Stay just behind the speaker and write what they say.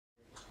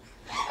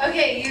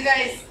Okay, you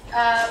guys,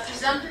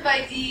 presumptive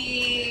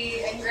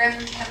ID and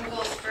gram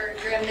chemicals for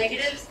gram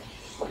negatives.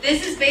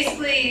 This is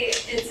basically,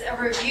 it's a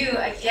review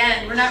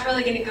again. We're not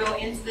really going to go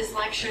into this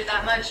lecture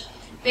that much.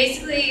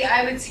 Basically,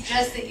 I would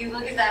suggest that you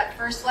look at that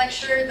first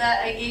lecture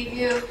that I gave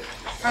you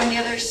from the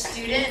other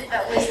student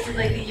that listed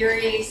like the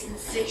urease and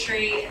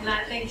citrate and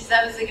that thing, because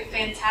that was like a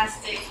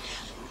fantastic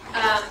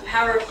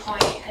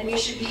PowerPoint, and you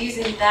should be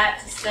using that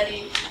to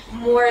study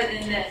more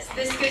than this.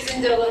 This goes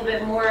into a little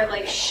bit more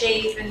like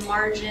shape and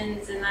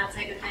margins and that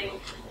type of thing,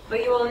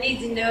 but you will need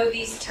to know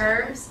these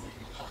terms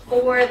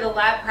for the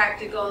lab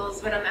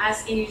practicals when I'm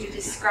asking you to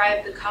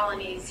describe the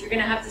colonies. You're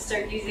going to have to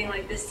start using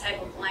like this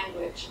type of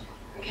language,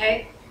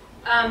 okay?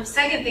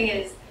 Second thing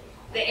is,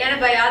 the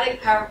antibiotic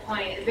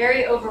PowerPoint,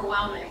 very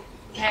overwhelming,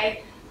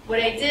 okay? What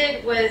I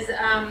did was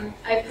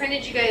I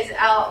printed you guys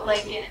out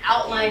like an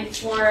outline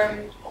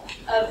form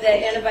of the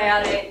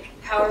antibiotic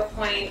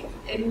PowerPoint.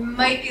 It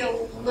might be a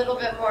little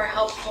bit more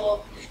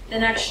helpful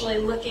than actually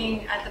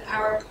looking at the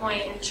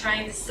PowerPoint and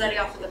trying to study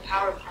off of the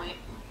PowerPoint,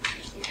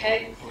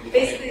 okay?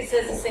 Basically it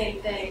says the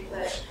same thing,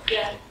 but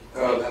yeah.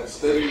 That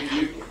study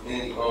review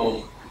and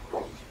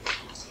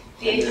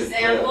the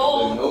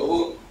example. The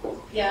notebook.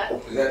 Yeah.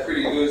 Is that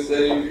pretty good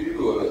study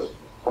review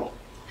or?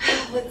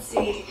 Let's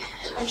see.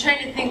 I'm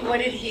trying to think, what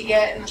did he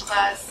get in the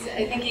class?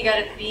 I think he got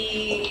a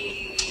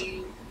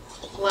B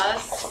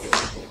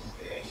plus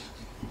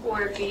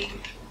or B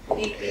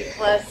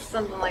plus,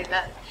 something like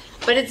that.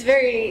 But it's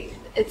very,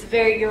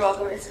 you're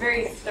welcome, it's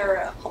very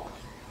thorough.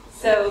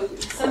 So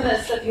some of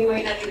that stuff you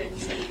might not even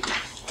need.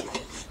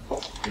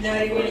 You know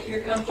what I mean? If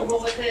you're comfortable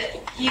with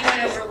it. He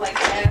went over like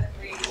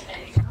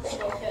everything.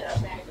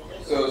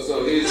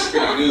 So he's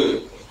pretty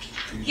good.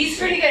 He's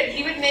pretty good.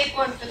 He would make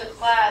one for the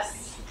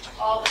class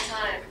all the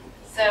time.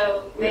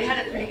 So they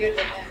had it pretty good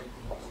with him.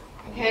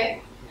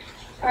 Okay?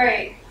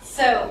 Alright,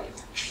 so,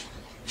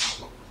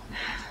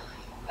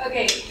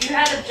 okay, you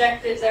had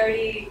objectives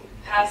already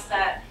past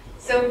that.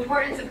 So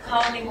importance of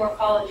colony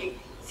morphology.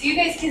 So you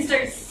guys can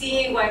start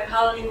seeing why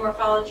colony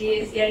morphology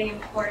is getting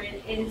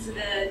important into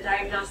the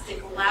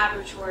diagnostic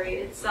laboratory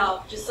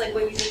itself, just like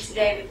what you did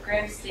today with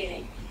gram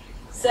staining.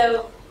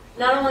 So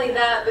not only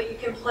that, but you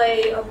can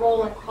play a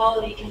role in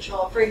quality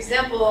control. For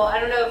example, I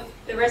don't know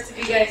if the rest of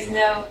you guys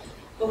know,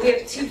 but we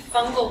have 2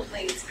 fungal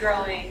plates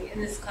growing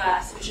in this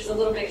class, which is a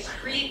little bit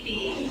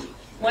creepy.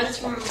 One's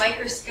from a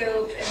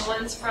microscope and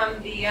one's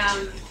from the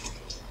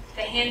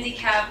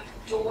handicap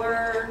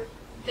door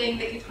thing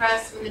that you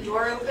press when the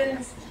door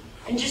opens.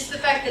 And just the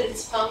fact that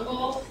it's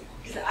fungal,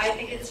 because I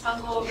think it's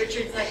fungal,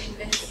 Richard's not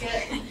convinced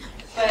yet,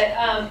 but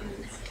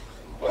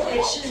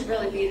it shouldn't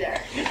really be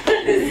there.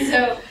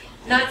 So,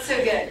 not so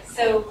good.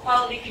 So,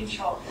 quality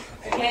control,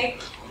 okay?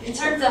 In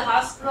terms of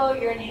hospital,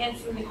 you're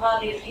enhancing the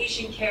quality of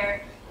patient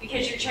care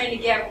because you're trying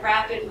to get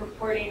rapid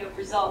reporting of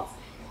results.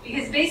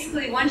 Because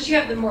basically, once you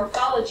have the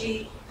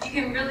morphology, you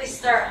can really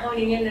start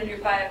honing in on your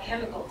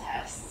biochemical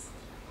tests.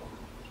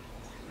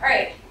 All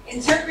right,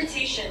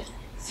 interpretation.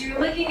 So you're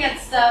looking at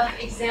stuff,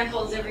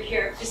 examples over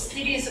here.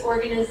 Fastidious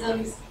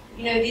organisms,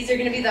 you know, these are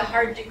going to be the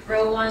hard to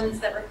grow ones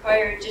that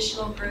require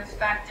additional growth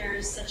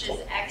factors such as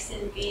X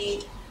and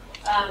V.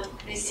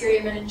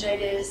 Neisseria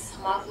meningitis,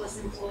 Haemophilus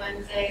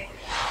influenzae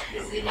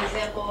is an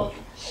example.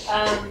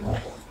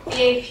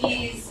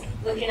 BAPs,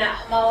 looking at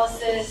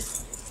hemolysis.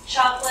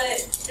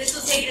 Chocolate, this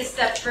will take it a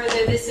step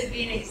further. This would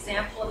be an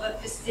example of a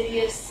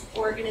fastidious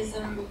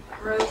organism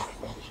growth.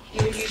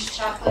 You would use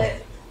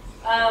chocolate.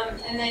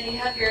 And then you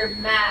have your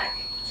MAC.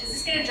 Is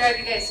this going to drive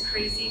you guys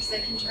crazy? Because I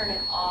can turn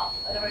it off.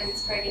 Otherwise,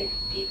 it's probably going to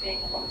be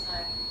beeping the whole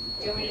time.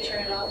 Do you want me to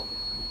turn it off?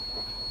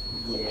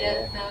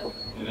 Yeah. No?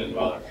 It didn't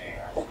bother me.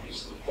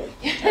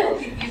 You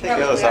It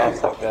goes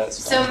off like that.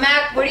 So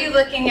MAC, what are you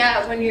looking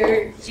at when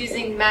you're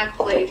using MAC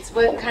plates?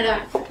 What kind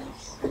of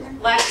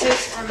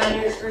lactose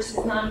fermenters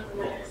versus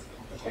non-fermenters?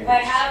 If I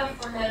have a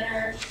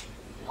fermenter,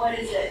 what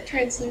is it?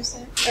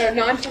 Translucent. Or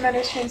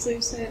non-fermenters,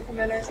 translucent.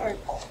 Fermenters are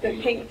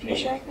the pink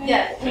fuchsia, I think.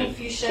 Yeah, pink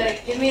fuchsia.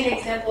 Give me an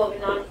example of a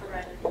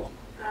non-fermenter.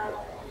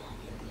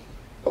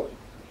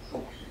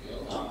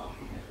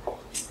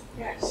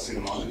 Yeah.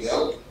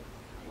 Pseudomonas.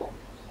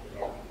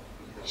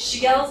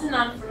 Shigel's a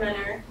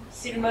non-fermenter.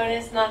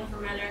 Pseudomonas,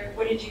 non-fermenter.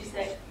 What did you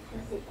say?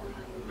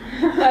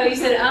 Oh, you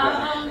said,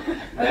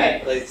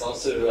 okay. It's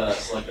also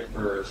selected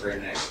for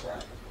gram-negative,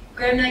 right?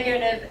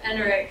 Gram-negative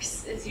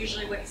enterics is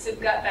usually what, so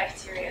gut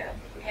bacteria,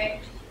 okay?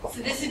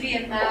 So this would be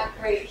a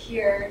MAC right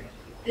here.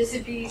 This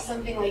would be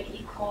something like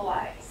E.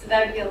 coli. So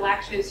that would be a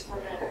lactose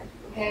fermenter,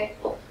 okay?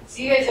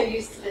 So you guys are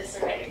used to this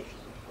already.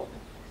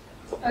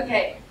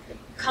 Okay,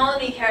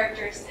 colony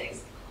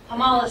characteristics.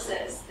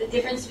 Hemolysis, the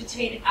difference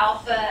between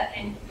alpha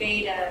and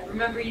beta.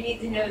 Remember, you need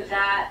to know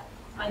that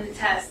on the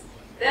test.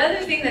 The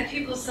other thing that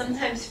people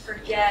sometimes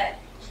forget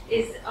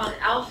is on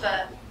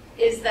alpha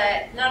is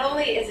that not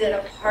only is it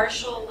a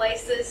partial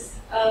lysis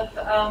of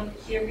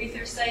the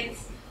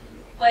erythrocytes,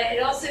 but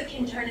it also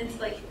can turn into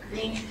like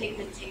green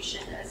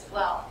pigmentation as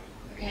well.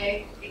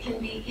 Okay, it can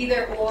be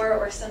either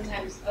or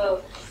sometimes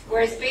both.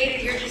 Whereas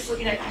beta, you're just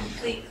looking at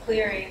complete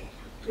clearing,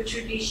 which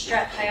would be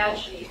strep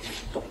pyogenes,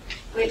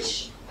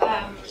 which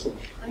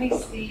let me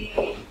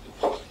see.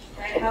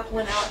 I have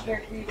one out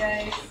here for you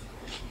guys.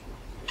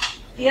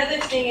 The other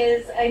thing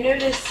is, I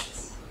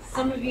noticed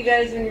some of you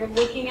guys, when you're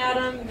looking at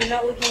them, you're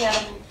not looking at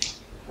them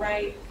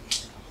right.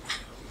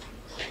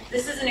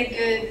 This isn't a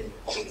good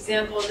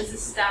example. This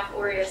is Staph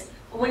aureus.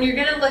 But when you're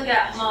going to look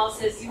at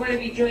hemolysis, you want to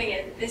be doing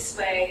it this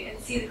way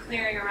and see the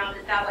clearing around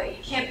it that way.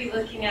 You can't be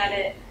looking at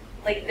it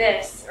like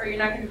this, or you're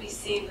not going to be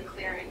seeing the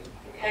clearing.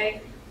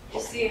 Okay?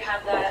 Just so you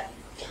have that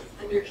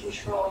under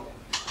control.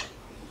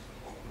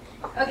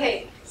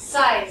 Okay,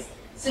 size.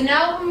 So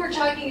now when we're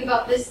talking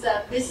about this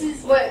stuff, this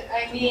is what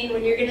I mean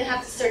when you're going to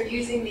have to start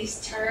using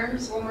these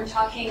terms when we're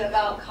talking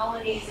about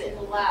colonies in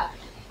the lab.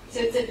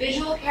 So it's a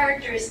visual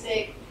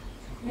characteristic,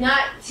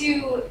 not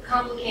too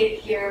complicated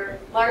here,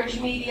 large,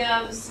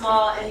 medium,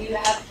 small, and you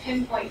have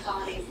pinpoint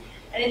colonies.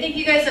 And I think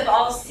you guys have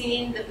all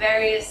seen the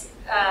various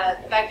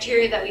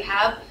bacteria that we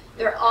have.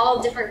 They're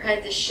all different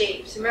kinds of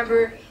shapes.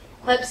 Remember,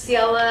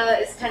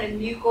 Klebsiella is kind of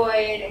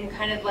mucoid and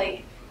kind of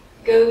like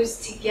goes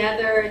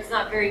together. It's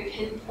not very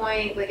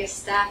pinpoint, like a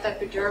staph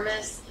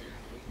epidermis.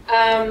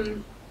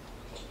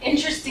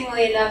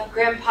 Interestingly enough,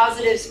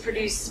 gram-positives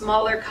produce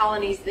smaller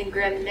colonies than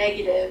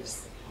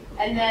gram-negatives.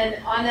 And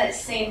then on that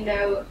same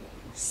note,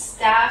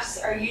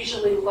 staphs are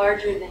usually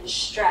larger than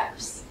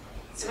streps.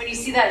 So when you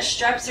see that,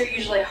 streps are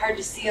usually hard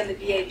to see on the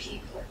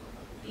BAP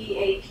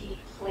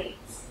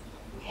plates.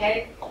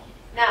 Okay?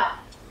 Now,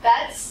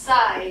 that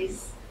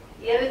size,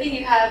 the other thing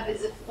you have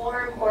is a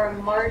form or a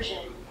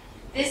margin.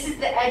 This is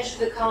the edge of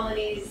the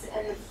colonies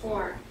and the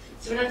form.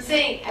 So when I'm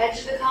saying edge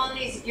of the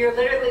colonies, you're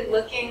literally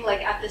looking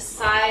like at the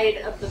side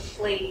of the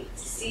plate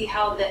to see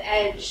how the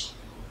edge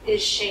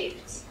is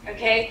shaped.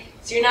 Okay?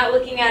 So you're not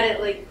looking at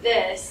it like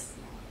this.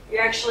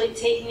 You're actually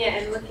taking it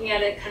and looking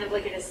at it kind of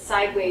like in a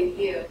sideways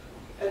view.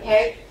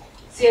 Okay?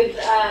 So you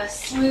have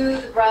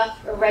smooth,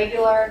 rough,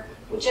 irregular,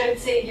 which I would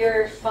say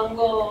your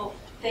fungal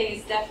thing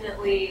is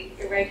definitely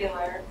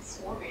irregular.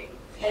 Swarmy.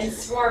 And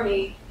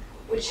swarmy,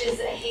 which is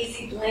a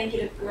hazy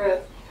blanket of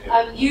growth.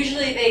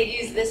 Usually they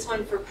use this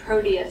one for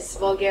Proteus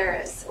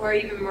vulgaris, or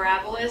even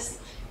Mirabilis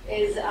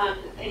is an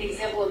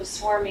example of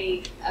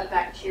swarmy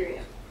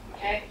bacteria.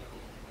 Okay?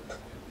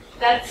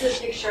 That's a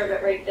picture of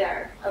it right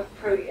there, of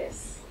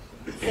Proteus.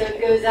 So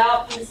it goes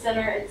out from the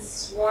center and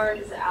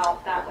swarms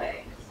out that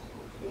way.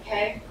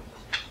 Okay?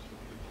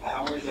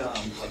 How would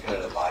like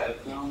a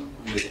biofilm,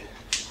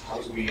 how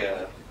would we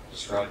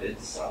describe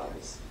its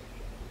size?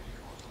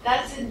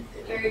 That's a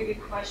very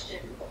good question.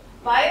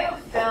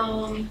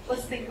 Biofilm,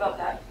 let's think about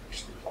that.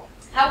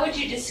 How would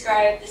you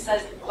describe the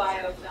size of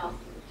biofilm?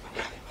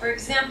 For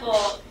example,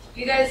 if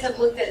you guys have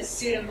looked at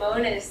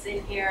Pseudomonas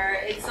in here,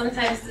 it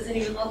sometimes doesn't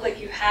even look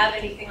like you have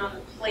anything on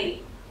the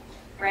plate,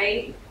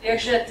 right? You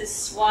actually have to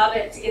swab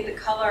it to get the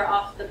color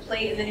off the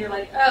plate, and then you're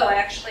like, oh, I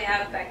actually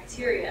have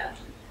bacteria.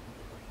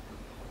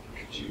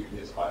 Could you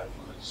use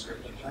biofilm as a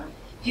descriptive term?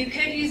 You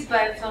could use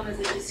biofilm as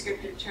a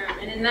descriptive term,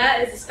 and in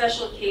that is a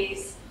special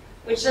case,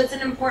 which that's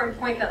an important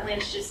point that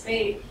Lance just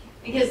made,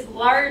 because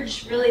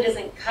large really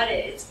doesn't cut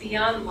it. It's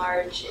beyond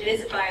large. It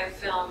is a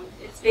biofilm.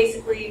 It's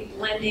basically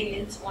blending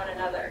into one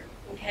another,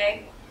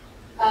 okay?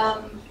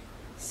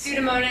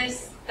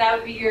 Pseudomonas, that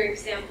would be your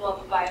example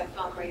of a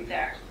biofilm right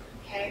there,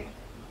 okay?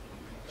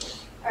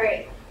 All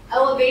right,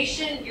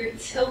 elevation, you're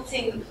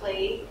tilting the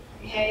plate,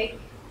 okay?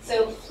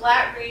 So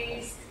flat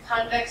raised,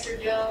 convex or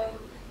dome.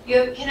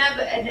 You can have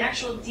an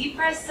actual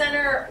depressed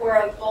center or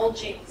a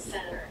bulging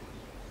center.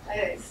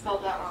 I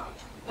spelled that wrong.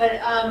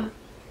 But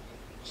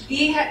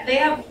they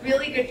have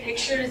really good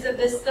pictures of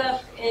this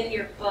stuff in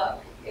your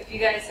book. If you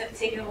guys have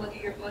taken a look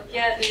at your book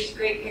yet, there's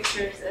great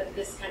pictures of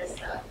this kind of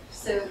stuff.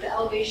 So the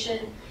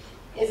elevation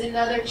is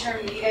another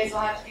term that you guys will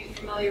have to be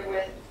familiar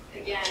with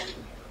again.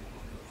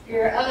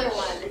 Your other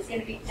one is going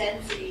to be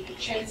density,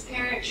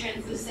 transparent,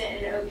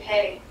 translucent, and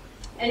opaque.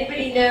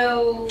 Anybody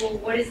know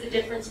what is the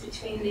difference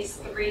between these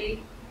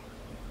three?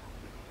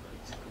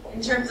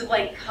 In terms of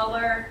like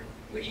color,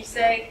 would you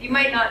say? You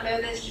might not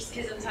know this just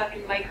because I'm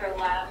talking micro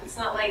lab. It's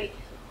not like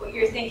what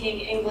you're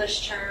thinking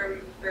English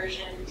term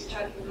version. You're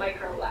talking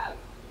micro lab.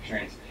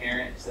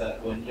 Transparent is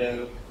that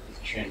window,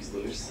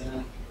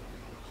 translucent,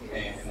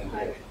 and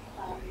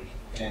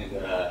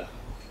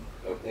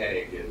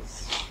opaque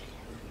is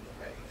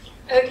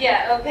Oh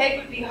yeah, opaque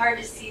would be hard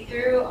to see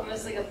through,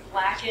 almost like a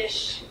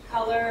blackish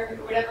color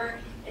or whatever.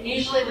 And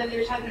usually when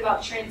they're talking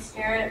about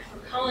transparent for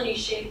colony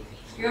shape,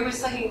 you're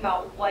almost talking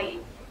about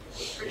white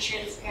for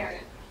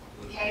transparent,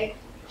 okay?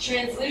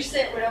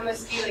 Translucent would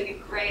almost be like a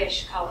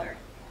grayish color,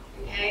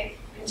 okay?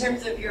 In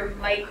terms of your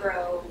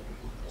micro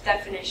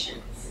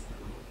definitions.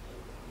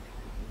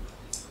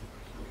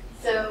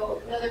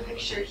 So another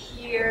picture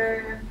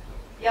here,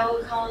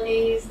 yellow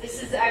colonies.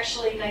 This is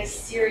actually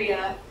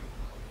Neisseria.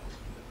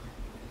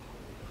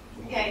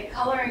 Okay,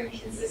 color and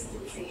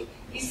consistency.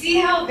 You see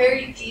how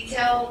very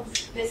detailed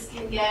this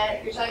can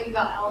get? You're talking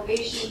about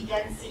elevation,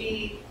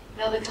 density,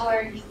 now the color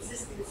and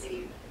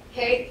consistency.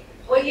 Okay?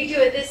 What you do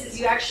with this is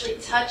you actually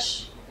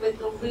touch with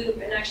the loop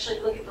and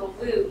actually look at the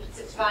loop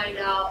to find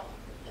out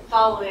the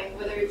following,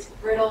 whether it's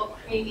brittle,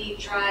 creamy,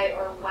 dry,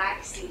 or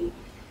waxy.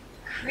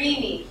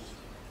 creamy,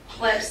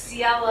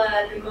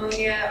 Klebsiella,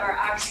 pneumonia, or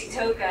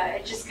Oxytoca,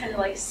 it just kind of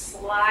like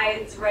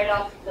slides right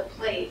off of the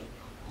plate.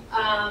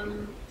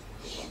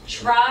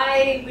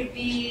 Dry would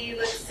be,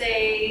 let's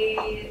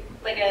say,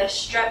 like a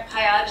strep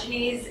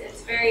pyogenes.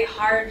 It's very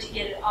hard to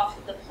get it off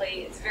of the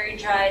plate. It's very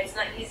dry. It's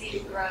not easy to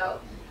grow.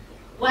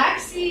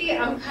 Waxy,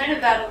 I'm kind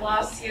of at a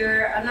loss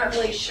here. I'm not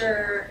really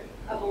sure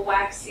of a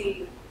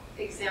waxy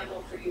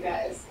example for you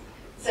guys.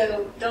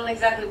 So don't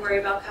exactly worry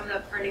about coming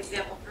up for an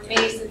example for me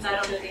since I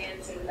don't know the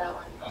answer to that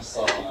one. I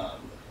saw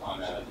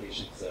on a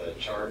patient's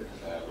chart in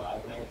the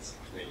lab notes,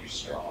 they use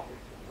straw.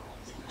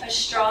 A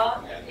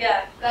straw? Yeah.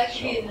 Yeah, that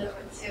could be another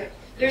one too.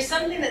 There's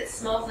something that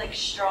smells like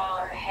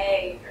straw or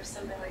hay or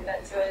something like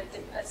that to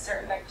a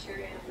certain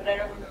bacterium, but I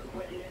don't remember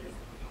what it is.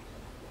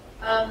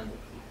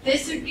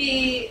 This would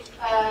be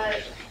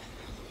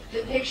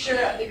the picture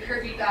of the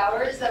Kirby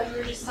Bowers that we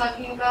were just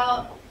talking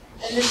about.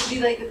 And this would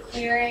be like the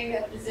clearing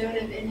of the zone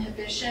of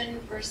inhibition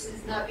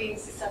versus not being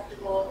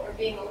susceptible or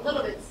being a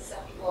little bit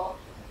susceptible.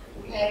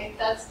 Okay,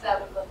 that's what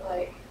that would look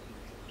like.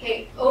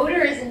 Okay,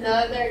 odor is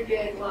another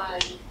good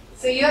one.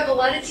 So you have a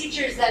lot of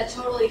teachers that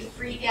totally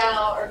freak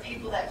out or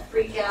people that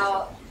freak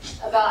out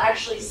about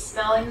actually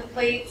smelling the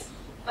plates,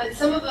 but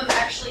some of them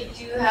actually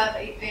do have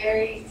a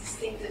very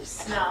distinctive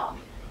smell.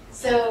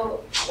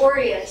 So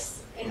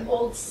aureus, an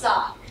old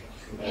sock.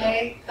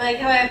 Okay, like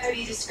how I have to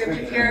be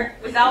descriptive here,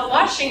 without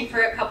washing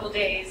for a couple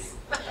days.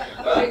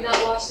 Did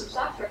not wash some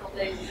sock for a couple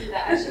days. Do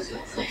that. That's just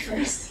my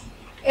first.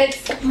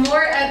 It's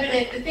more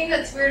evident. The thing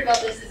that's weird about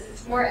this is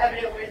it's more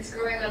evident when it's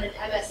growing on an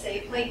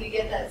MSA plate. You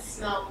get that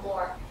smell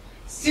more.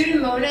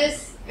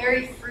 Pseudomonas,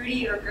 very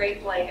fruity or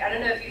grape-like. I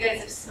don't know if you guys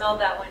have smelled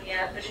that one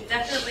yet, but it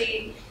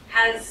definitely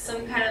has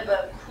some kind of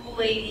a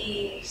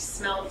Kool-Aid-y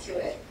smell to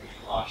it.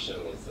 Asha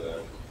was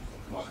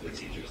one of the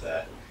teachers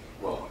that,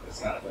 well,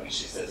 it's not funny,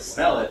 she says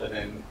smell it, but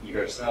then you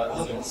go to smell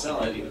it, don't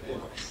smell it, even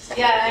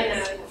Yeah, I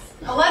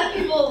know. A lot of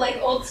people, like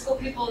old school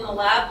people in the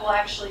lab, will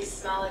actually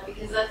smell it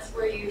because that's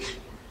where you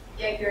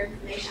get your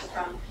information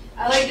from.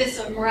 I like this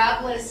one,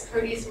 Mirabilis,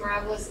 Proteus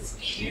mirabilis is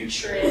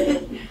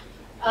putrid.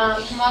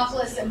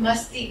 Haemophilus, a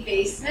musty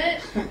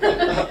basement.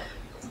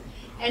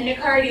 And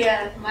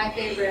Nocardia, my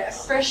favorite, a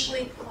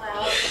freshly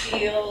plowed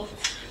field.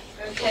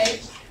 Okay?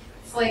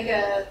 It's like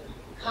a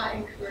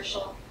cotton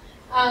commercial.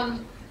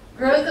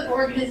 Growth of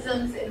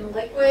organisms in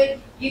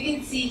liquid. You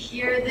can see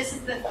here, this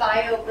is the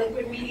thio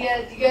liquid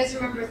media. Do you guys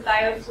remember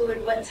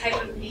thiofluid? What type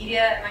of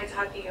media am I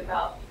talking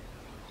about?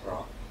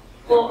 Broth.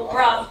 Well,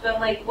 broth, but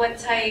like what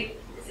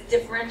type? Is it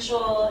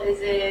differential?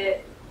 Is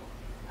it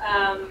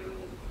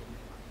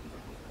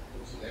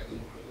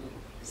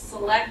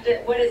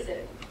selected? What is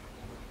it?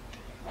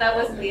 That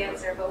wasn't the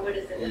answer, but what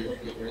is it?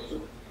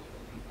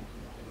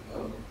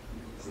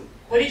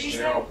 What did you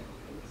say?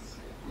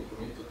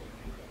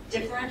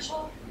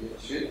 Differential?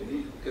 It should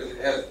be, because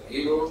it has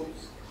aerols.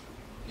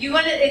 You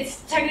want it,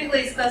 it's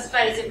technically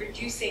specified as a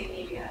reducing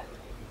media.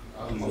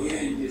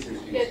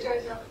 It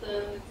throws up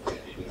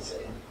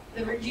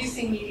The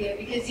reducing media,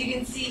 because you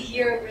can see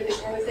here where the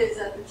growth is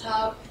at the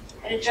top,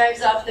 and it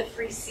drives off the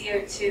free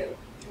CO2,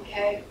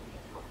 okay?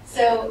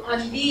 So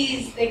on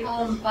these, they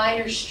call them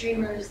Viner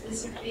streamers.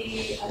 This would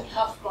be a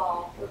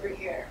puffball over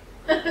here.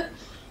 All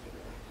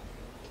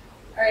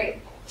right,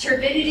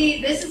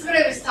 turbidity. This is what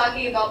I was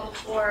talking about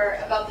before,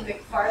 about the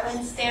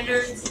McFarland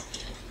standards.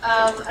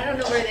 I don't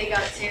know where they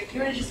got to. If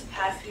you want to just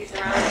pass these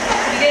around.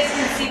 You guys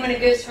can see when it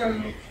goes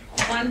from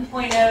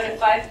 1.0 to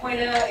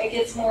 5.0, it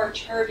gets more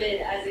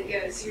turbid as it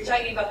goes. So you're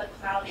talking about the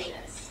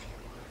cloudiness.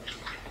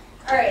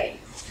 All right,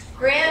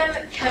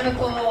 gram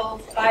chemical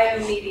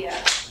biomedia.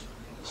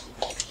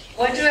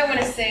 What do I want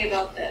to say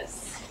about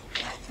this?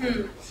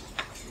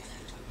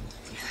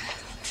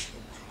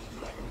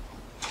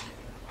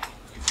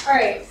 All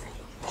right,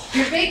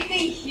 your big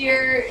thing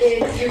here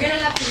is you're going to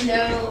have to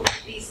know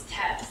these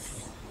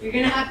tests. You're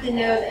going to have to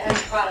know the end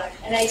product.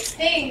 And I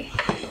think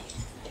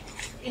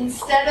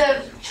instead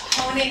of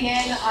honing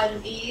in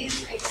on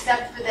these,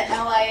 except for the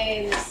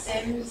LIA and the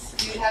SIMS,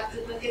 you have to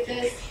look at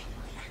this.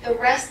 The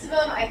rest of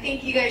them, I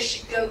think you guys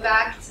should go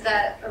back to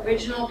that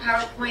original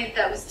PowerPoint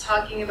that was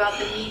talking about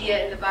the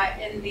media in the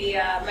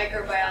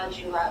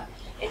microbiology lab.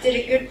 It did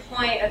a good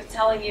point of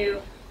telling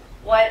you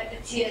what the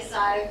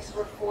TSIs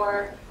were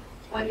for,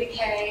 what the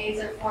KAs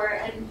are for,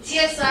 and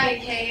TSI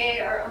and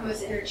KA are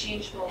almost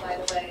interchangeable, by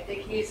the way. They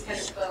can use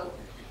kind of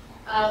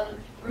both.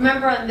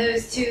 Remember on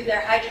those two, they're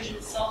hydrogen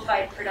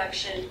sulfide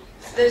production.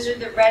 So those are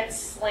the red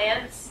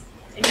slants.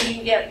 And you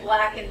can get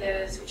black in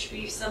those, which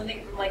would be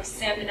something from like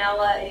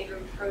Salmonella and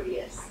even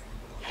Proteus.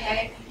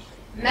 Okay?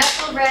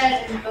 Methyl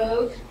red and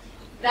Vogue,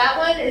 that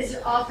one is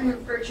often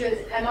referred to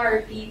as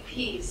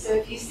MRBP. So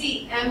if you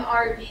see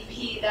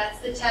MRBP, that's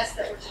the test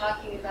that we're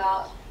talking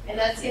about, and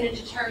that's going to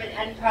determine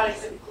end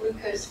products of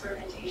glucose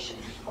fermentation.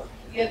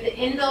 You have the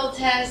indole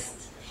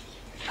test,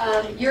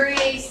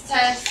 urease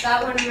test.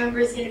 That one, remember,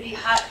 is going to be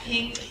hot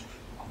pink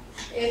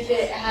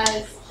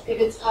if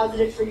it's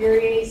positive for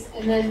urease,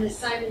 and then the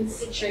Simon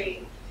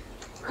citrate.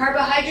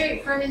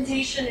 Carbohydrate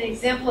fermentation, an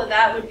example of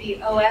that would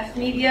be OF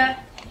media.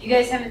 You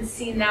guys haven't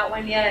seen that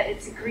one yet.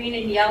 It's green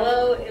and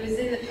yellow. It was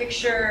in the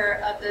picture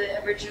of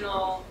the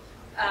original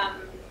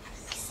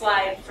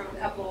slide from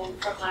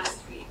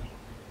last week.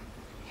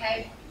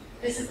 Okay?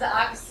 This is the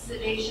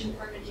oxidation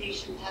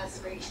fermentation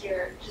test right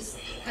here. Just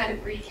kind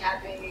of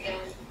recapping again.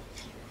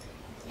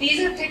 These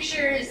are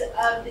pictures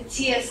of the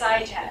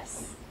TSI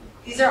tests.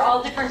 These are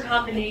all different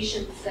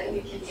combinations that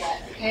you can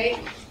get, okay?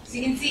 So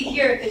you can see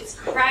here, if it's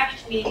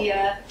cracked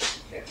media,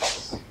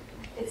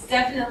 it's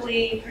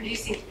definitely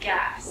producing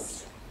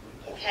gas,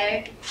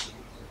 okay?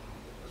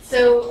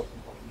 So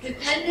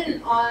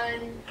dependent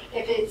on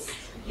if it's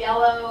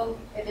yellow,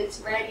 if it's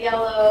red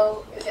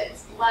yellow, if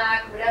it's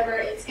black, whatever,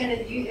 it's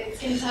gonna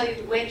tell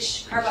you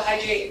which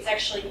carbohydrate it's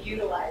actually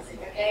utilizing,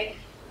 okay?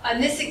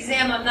 On this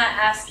exam, I'm not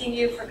asking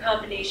you for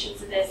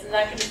combinations of this. I'm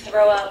not gonna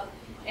throw up,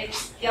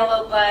 it's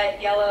yellow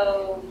butt,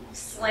 yellow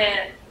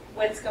slant,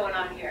 what's going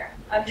on here?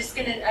 I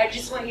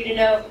just want you to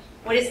know,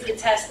 what does the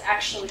test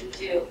actually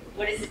do?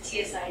 What is a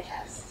TSI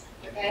test,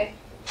 okay?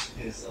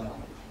 Is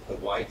the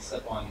white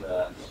stuff on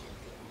the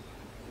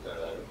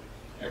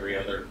every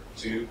other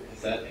tube,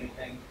 is that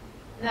anything?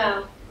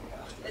 No,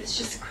 it's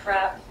just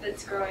crap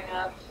that's growing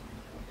up.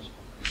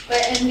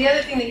 And the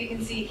other thing that you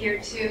can see here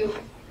too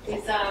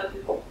is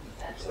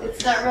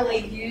it's not really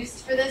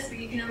used for this, but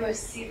you can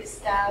almost see the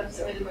stabs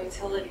or the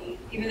motility.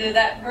 Even though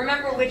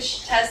remember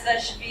which test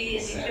that should be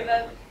indicative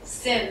of?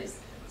 SIMS,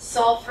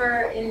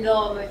 sulfur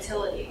indole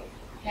motility,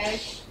 okay?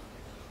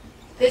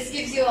 This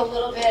gives you a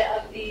little bit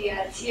of the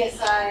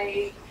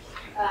TSI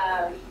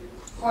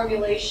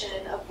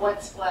formulation of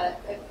what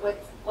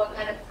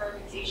kind of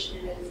fermentation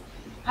it is.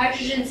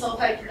 Hydrogen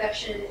sulfide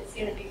production is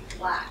going to be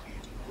black,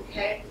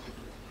 okay?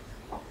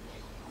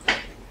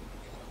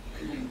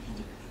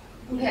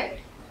 Okay,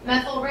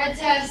 methyl red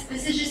test.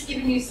 This is just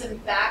giving you some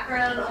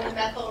background on the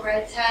methyl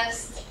red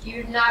test.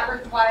 You're not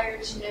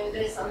required to know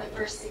this on the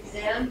first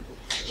exam.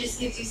 It just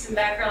gives you some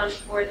background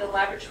for the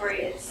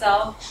laboratory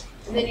itself.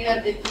 And then you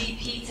have the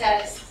VP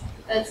test.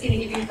 That's going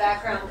to give you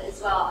background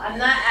as well. I'm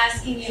not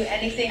asking you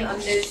anything on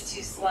those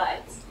two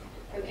slides,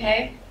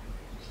 okay?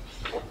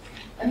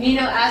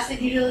 Amino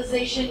acid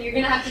utilization, you're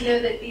going to have to know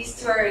that these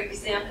two are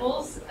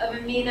examples of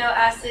amino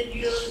acid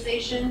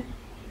utilization.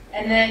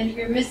 And then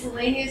your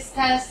miscellaneous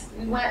tests,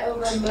 we went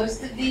over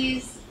most of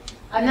these.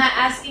 I'm not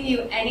asking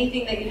you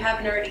anything that you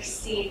haven't already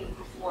seen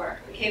before,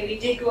 okay? We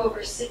did go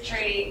over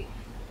citrate,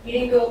 we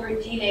didn't go over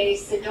DNase,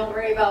 so don't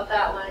worry about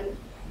that one.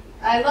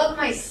 I love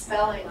my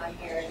spelling on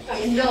here.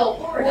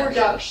 Indole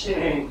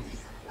reduction.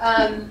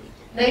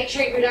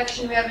 Nitrate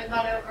reduction we haven't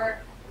gone over.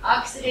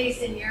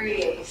 Oxidase and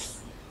urease.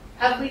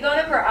 Have we gone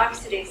over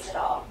oxidase at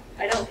all?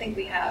 I don't think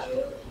we have,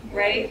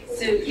 right?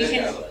 So you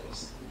can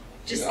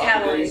just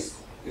catalase.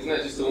 Isn't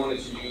that just the one that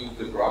you use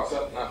the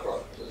peroxide? Not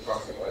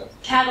peroxide,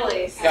 right?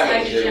 Catalase,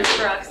 hydrogen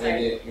peroxide.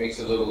 And it makes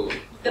a little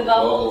the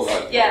bubbles.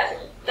 Like yeah,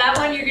 that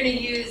one you're going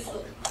to use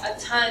a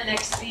ton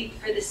next week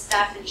for the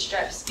staph and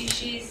strep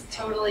species.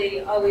 Totally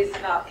always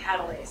about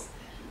catalase.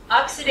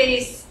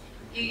 Oxidase,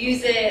 you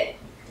use it,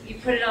 you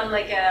put it on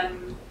like a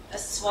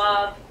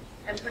swab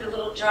and put a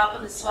little drop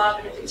on the swab,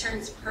 and if it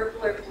turns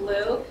purple or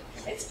blue,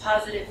 it's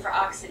positive for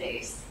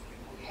oxidase.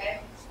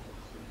 Okay?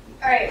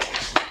 All right.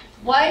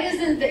 Why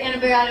doesn't the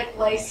antibiotic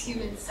lyse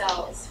human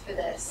cells for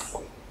this?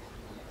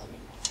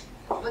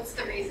 What's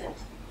the reason?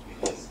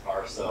 Because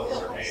our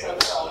cells are made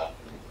of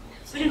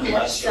We didn't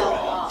watch cell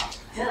wall.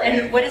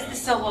 And what is the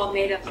cell wall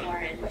made of,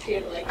 Lauren?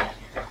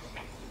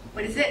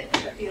 What is it?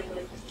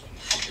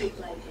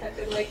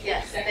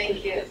 Yes,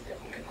 thank you. Is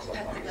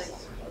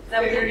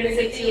that what you were going to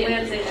say too,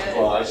 Lance?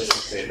 well, I was just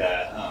going to say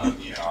that,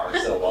 our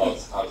cell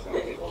walls, I was going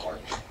to get a little more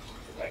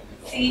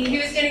technical. See, he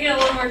was going to get a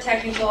little more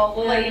technical.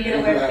 We'll let you get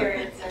away with your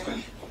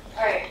answer.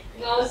 All right.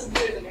 No, this is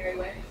better than Mary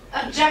Way.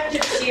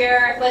 Objectives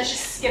here. Let's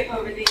just skip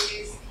over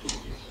these.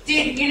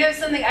 Dude, you know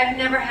something? I've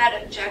never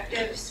had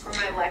objectives for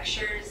my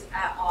lectures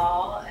at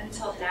all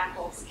until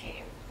NACLS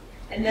came.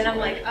 And then I'm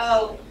like,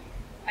 oh,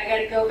 I got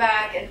to go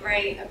back and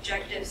write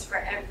objectives for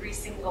every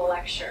single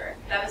lecture.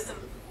 That was some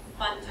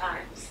fun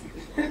times.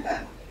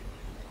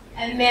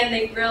 And man,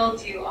 they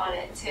grilled you on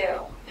it too.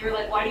 They were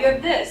like, why do you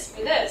have this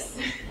for this?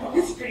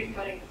 It's pretty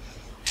funny.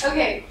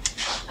 Okay,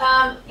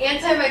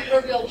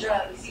 antimicrobial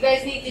drugs. You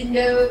guys need to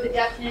know the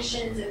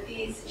definitions of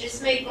these.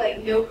 Just make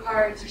like note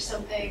cards or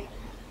something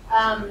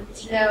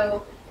to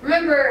know.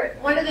 Remember,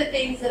 one of the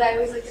things that I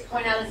always like to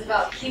point out is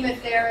about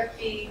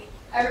chemotherapy.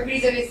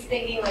 Everybody's always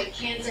thinking like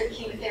cancer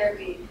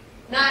chemotherapy.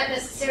 Not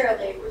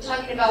necessarily. We're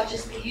talking about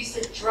just the use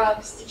of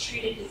drugs to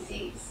treat a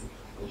disease,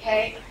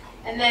 okay?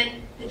 And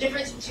then the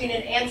difference between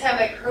an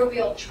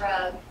antimicrobial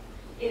drug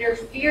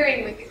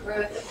interfering with the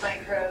growth of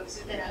microbes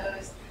within a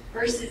host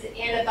versus an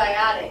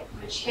antibiotic,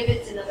 which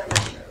inhibits another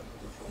microbe.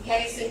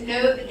 Okay, so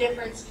know the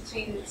difference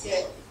between the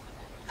two.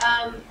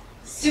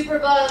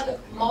 Superbug,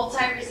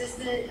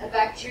 multi-resistant, a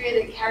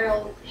bacteria that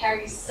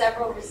carries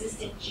several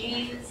resistant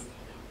genes.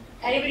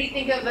 Anybody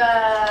think of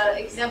an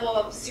example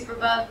of a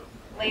superbug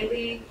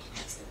lately?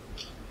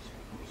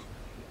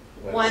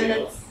 One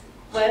that's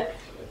what?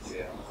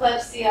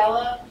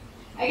 Klebsiella.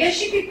 I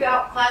guess you could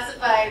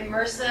classify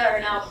MRSA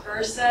or now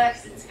bursa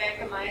because it's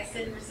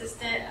vancomycin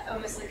resistant,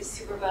 almost like a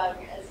superbug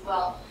as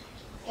well.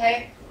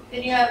 Okay?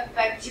 Then you have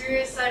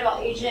bactericidal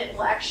agent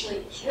will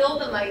actually kill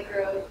the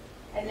microbe,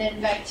 and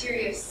then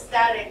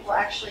bacteriostatic will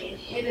actually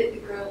inhibit the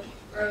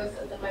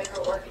growth of the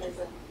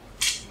microorganism.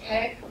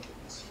 Okay?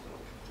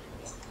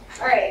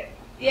 All right.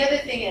 The other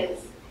thing is,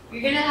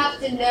 you're going to have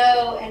to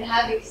know and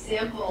have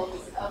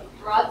examples of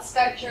broad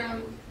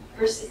spectrum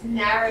versus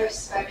narrow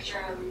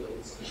spectrum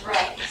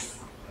drugs.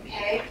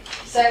 Okay?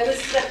 So I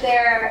listed up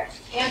there,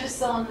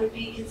 ampicillin would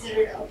be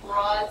considered a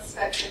broad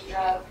spectrum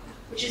drug,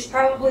 which is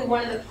probably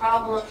one of the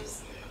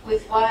problems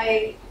with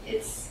why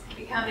it's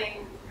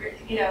becoming,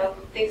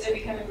 things are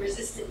becoming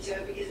resistant to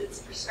it because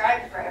it's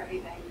prescribed for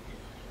everything.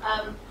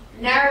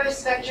 Narrow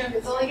spectrum,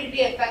 it's only going to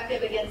be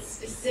effective against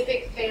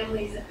specific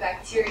families of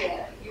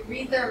bacteria.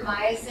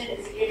 Erythromycin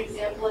is a good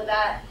example of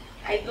that.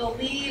 I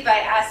believe I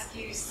asked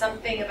you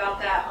something about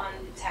that on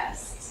the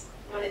test,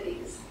 one of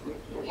these.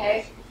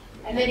 Okay?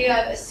 And then you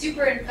have a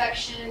super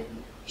infection,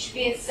 should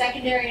be a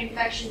secondary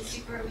infection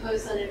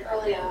superimposed on an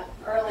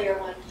earlier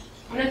one.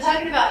 When I'm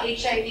talking about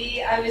HIV,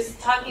 I was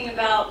talking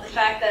about the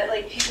fact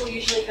that people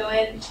usually go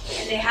in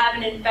and they have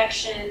an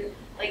infection,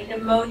 like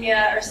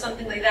pneumonia or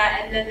something like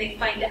that, and then they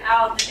find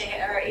out that they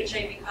are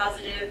HIV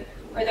positive,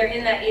 or they're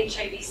in that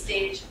HIV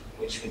stage,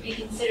 which would be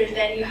considered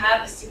then you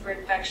have a super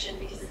infection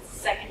because it's a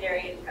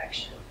secondary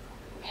infection.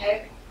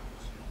 Okay?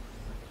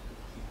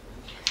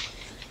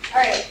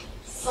 All right,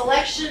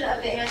 selection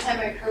of the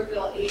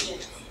antimicrobial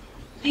agents.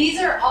 These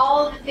are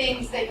all the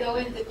things that go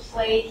into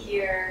play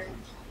here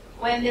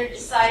when they're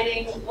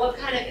deciding what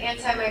kind of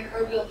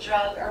antimicrobial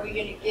drug are we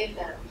going to give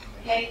them.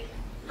 Okay?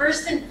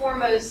 First and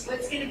foremost,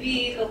 what's going to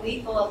be the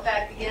lethal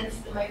effect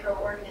against the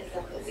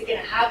microorganism? Is it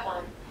going to have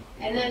one?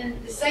 And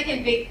then the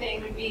second big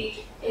thing would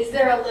be, is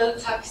there a low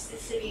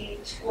toxicity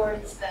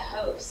towards the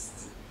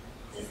host?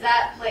 Does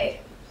that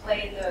play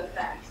into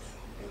effect?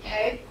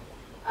 Okay?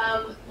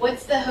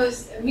 What's the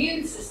host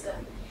immune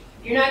system?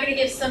 You're not going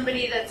to give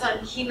somebody that's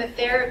on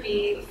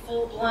chemotherapy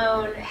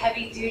full-blown,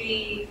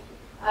 heavy-duty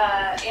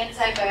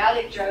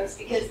antibiotic drugs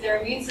because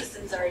their immune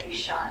system's already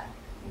shot.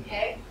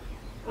 Okay?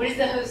 What does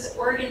the host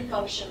organ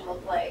function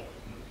look like?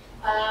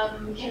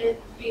 Can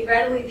it be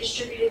readily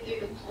distributed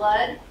through the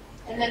blood?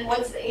 And then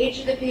what's the age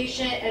of the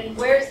patient and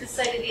where's the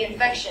site of the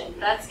infection?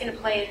 That's going to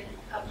play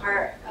a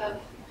part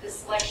of the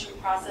selection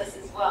process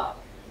as well.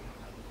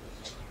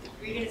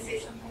 Were you going to say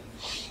something?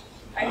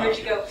 I heard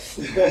you go.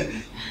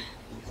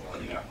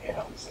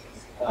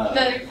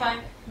 No, you're fine.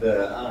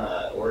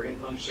 The organ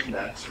function,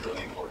 that's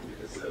really important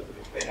because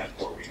they have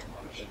poor renal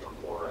function or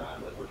poor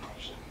liver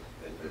function.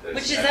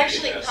 Which is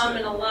actually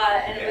common a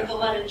lot, and with a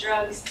lot of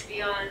drugs, to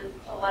be on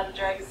a lot of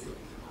drugs,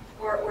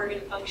 poor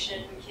organ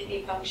function,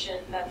 kidney function,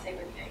 that type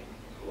of thing.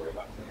 Worry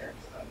about the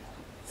parents.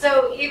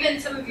 So even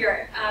some of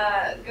your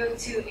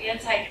go-to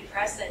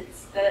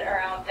antidepressants that are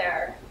out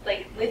there,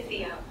 like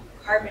lithium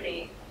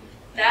carbonate,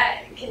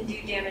 that can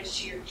do damage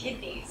to your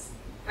kidneys,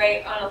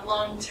 right, on a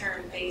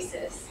long-term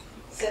basis.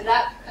 So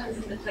that comes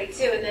into play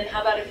too. And then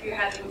how about if you're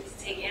having to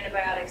take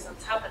antibiotics on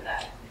top of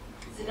that?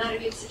 It's not a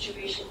good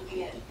situation to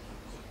be in.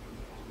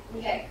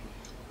 Okay.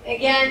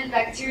 Again,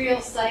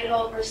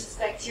 bactericidal versus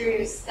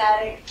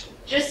bacteriostatic.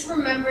 Just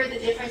remember the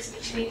difference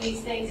between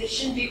these things. It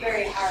shouldn't be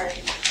very hard.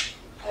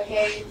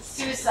 Okay,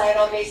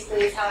 suicidal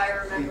basically is how I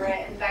remember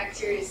it, and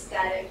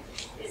bacteriostatic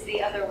is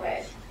the other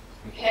way.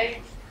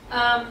 Okay,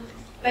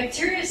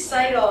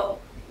 bactericidal,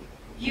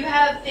 you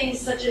have things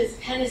such as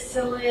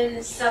penicillin,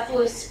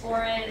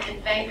 cephalosporin,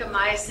 and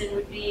vancomycin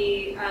would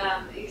be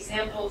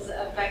examples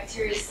of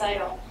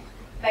bactericidal.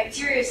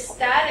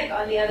 Bacteriostatic,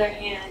 on the other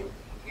hand,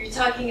 you're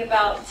talking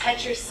about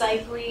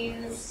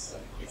tetracyclines,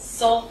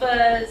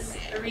 sulfas,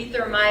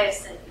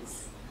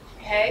 erythromycins.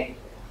 Okay?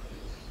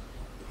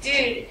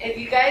 Dude, if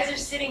you guys are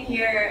sitting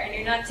here and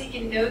you're not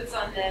taking notes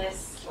on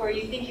this, or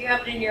you think you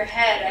have it in your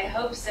head, I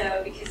hope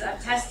so, because I'm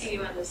testing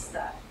you on this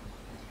stuff.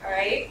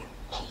 Alright?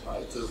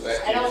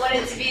 I don't want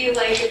it to be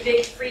like a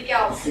big freak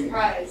out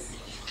surprise.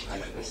 I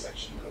know this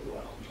section really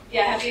well.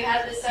 Yeah, have you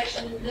had this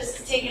section? This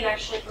is taken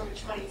actually from a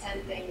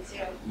 2010 thing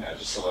too. No,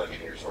 just to let me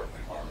hear working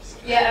in pharmacy.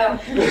 Yeah.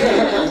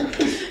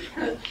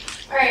 Oh.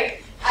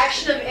 Alright,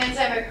 action of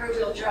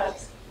antimicrobial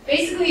drugs.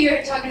 Basically,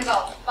 you're talking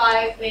about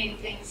 5 main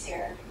things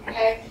here,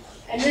 okay?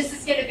 And this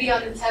is going to be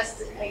on the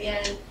test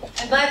again.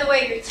 And by the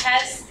way, your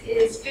test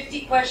is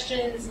 50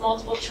 questions,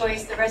 multiple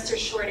choice, the rest are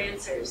short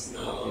answers.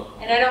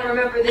 And I don't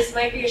remember, this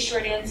might be a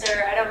short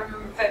answer, I don't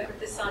remember if I put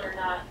this on or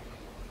not.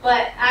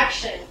 But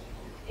action,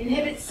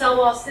 inhibit cell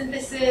wall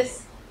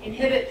synthesis,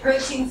 inhibit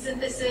protein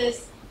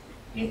synthesis,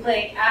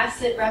 nucleic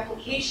acid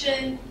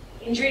replication,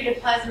 injury to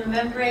plasma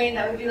membrane,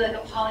 that would be like a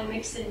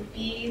polymyxin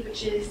B,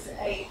 which is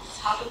a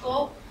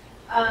topical.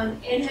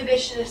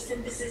 Inhibition of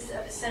synthesis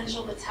of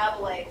essential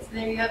metabolites. And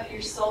there you have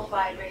your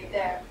sulfide right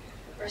there,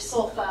 or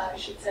sulfa, I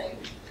should say.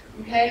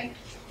 Okay?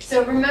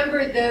 So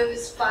remember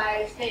those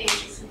 5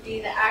 things would be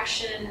the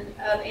action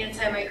of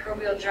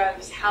antimicrobial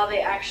drugs, how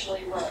they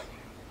actually work.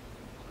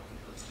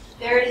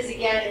 There it is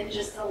again in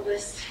just a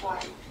list form.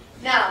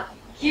 Now,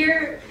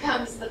 Here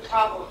comes the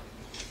problem.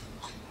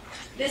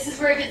 This is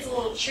where it gets a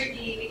little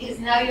tricky because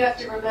now you have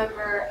to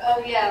remember,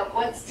 oh yeah,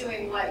 what's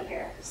doing what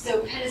here?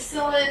 So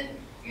penicillin,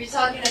 you're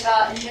talking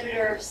about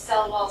inhibitor of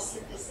cell wall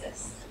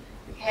synthesis,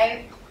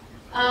 okay?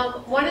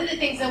 One of the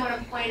things I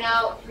want to point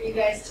out for you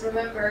guys to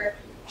remember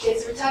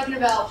is we're talking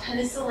about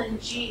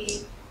penicillin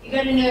G. You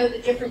got to know the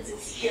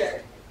differences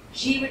here.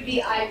 G would be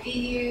IV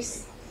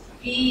use,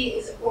 B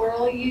is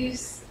oral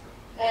use,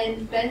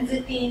 and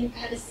benzathine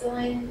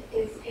penicillin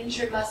is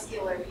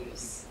intramuscular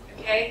use,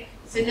 okay?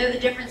 So know the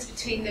difference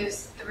between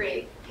those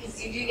three,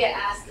 because you do get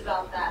asked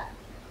about that,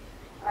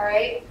 all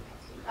right?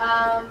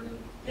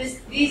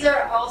 These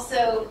are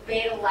also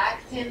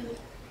beta-lactam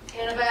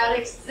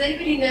antibiotics. Does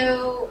anybody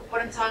know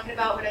what I'm talking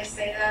about when I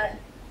say that?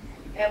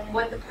 And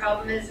what the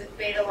problem is with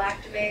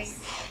beta-lactamase?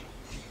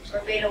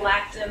 Or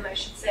beta-lactam, I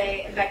should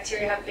say, and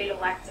bacteria have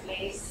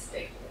beta-lactamase.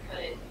 They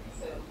cut it,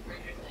 so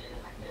renders it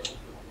inactive.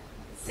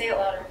 Say it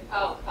louder.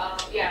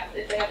 Oh, yeah,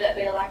 if they have that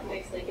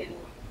beta-lactamase, they can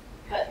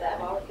cut that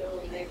molecule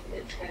and make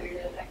it kind of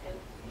ineffective.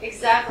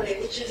 Exactly,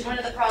 which is one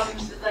of the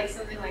problems with like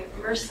something like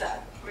MRSA,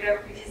 or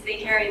whatever, because they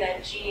carry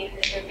that gene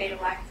that they're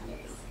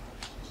beta-lactamase.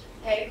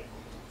 Okay?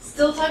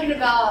 Still talking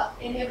about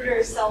inhibitor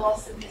of cell wall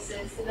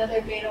synthesis,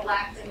 another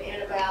beta-lactam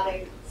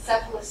antibiotic,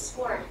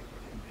 cephalosporin.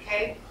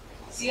 Okay?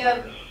 So you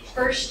have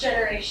first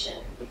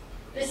generation.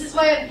 This is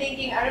why I'm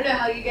thinking, I don't know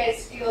how you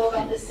guys feel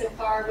about this so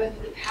far, whether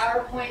the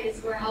PowerPoint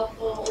is more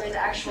helpful or the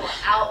actual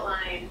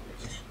outline.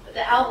 But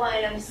the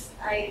outline,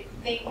 I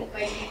think it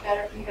might be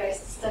better for you guys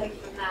to study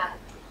from that.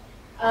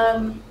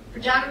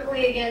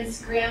 Predominantly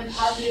against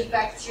gram-positive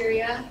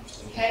bacteria,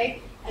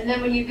 okay? And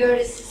then when you go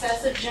to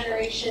successive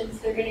generations,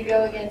 they're going to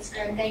go against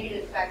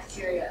gram-negative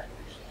bacteria.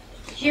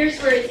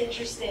 Here's where it's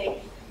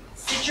interesting.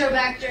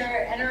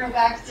 Citrobacter,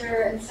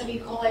 Enterobacter, and some E.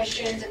 coli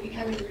strands are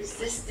becoming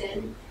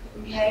resistant,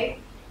 okay?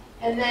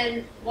 And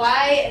then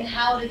why and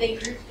how do they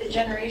group the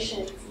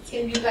generations? It's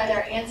going to be by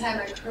their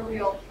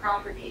antimicrobial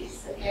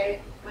properties,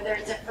 okay? Whether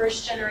it's a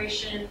first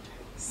generation,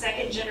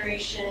 second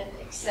generation,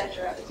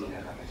 etc. Do you know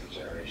how many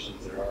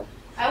generations there are?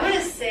 I want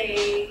to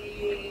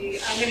say,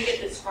 I'm going to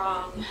get this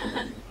wrong.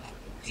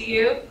 Do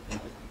you?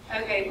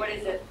 Okay, what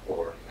is it?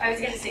 4. I was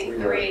going to say We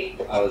 3.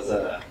 I was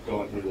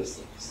going through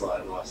this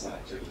slide last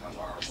night too. How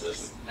far was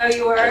this? Oh,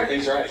 you were?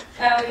 Everything's right.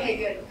 Oh, okay,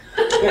 good.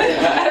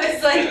 I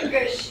was like,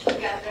 gosh,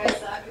 God, I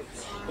suck.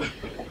 It's wrong.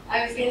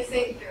 I was going to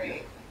say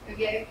 3,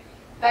 okay?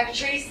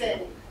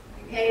 Bactracin,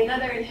 okay,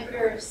 another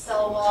inhibitor of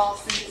cell wall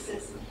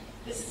synthesis.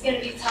 This is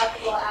going to be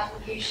topical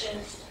application.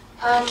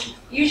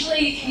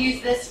 Usually you can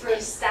use this for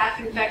staph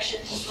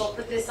infections. They'll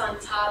put this on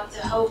top to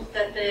hope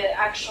that the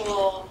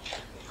actual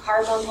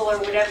carbuncle or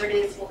whatever it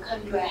is will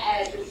come to a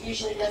head, but it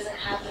usually doesn't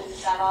happen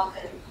that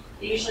often.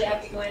 They usually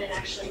have to go in and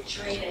actually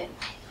drain it.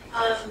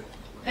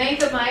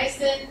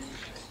 Vancomycin,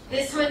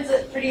 this one's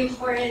pretty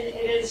important.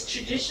 It has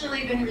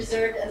traditionally been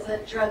reserved as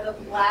a drug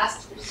of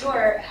last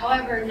resort,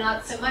 however,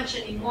 not so much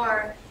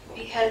anymore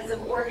because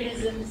of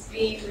organisms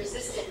being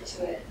resistant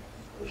to it,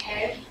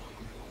 okay?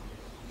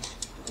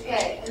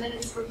 Okay, and then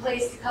it's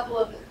replaced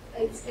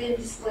it's been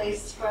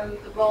displaced from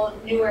the role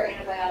of newer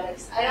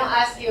antibiotics. I don't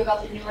ask you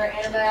about the newer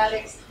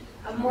antibiotics.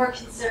 I'm more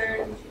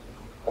concerned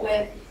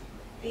with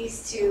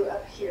these two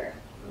up here,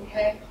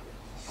 okay?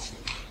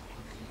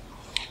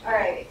 All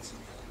right.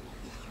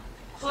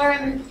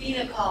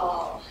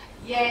 Chloramphenicol,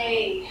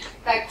 yay.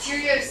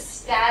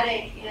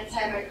 Bacteriostatic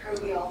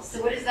antimicrobial.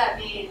 So what does that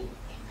mean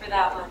for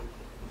that one?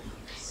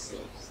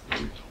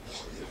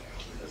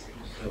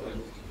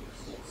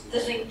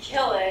 Doesn't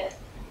kill it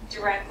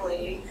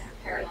directly.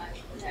 Paralyzed.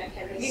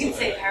 You can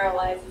say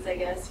paralyzes, I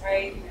guess,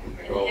 right?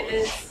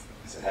 Inhibits.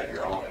 So have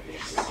your own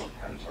immune system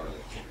kind of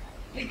target.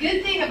 The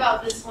good thing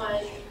about this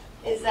one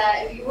is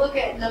that if you look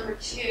at number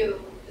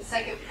 2, the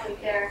second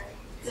point there,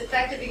 it's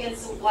effective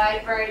against a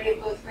wide variety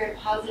of both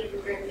gram-positive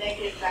and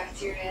gram-negative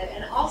bacteria,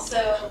 and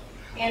also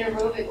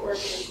anaerobic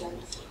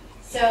organisms.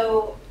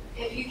 So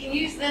if you can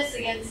use this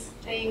against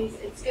things,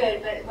 it's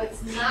good, but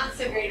what's not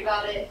so great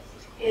about it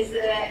is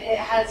that it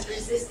has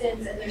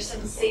resistance and there's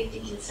some safety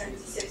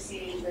concerns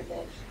associated with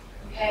it,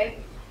 okay?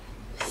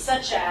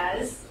 Such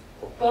as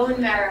bone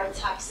marrow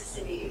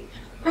toxicity,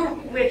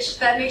 which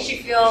that makes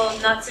you feel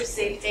not so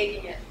safe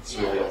taking it. It's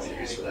really only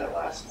used for that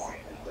last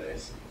point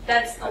nowadays.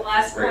 That's the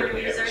last point of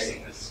Rarely ever research.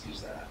 seen this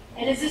use that.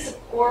 And is this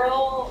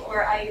oral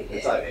or IV?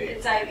 It's IV.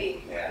 It's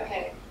IV, Yeah.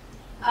 okay.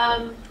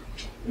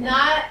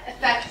 Not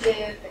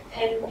effective,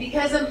 and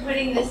because I'm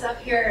putting this up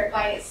here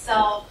by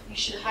itself, you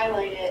should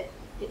highlight it.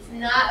 It's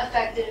not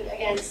effective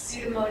against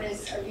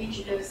Pseudomonas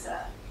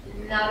aeruginosa.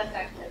 Not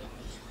effective.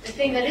 The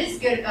thing that is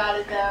good about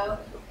it, though,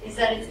 is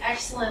that it's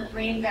excellent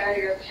brain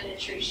barrier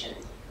penetration.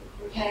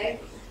 Okay?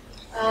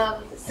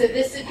 So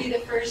this would be the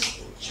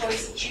first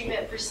choice of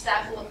treatment for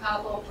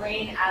staphylococcal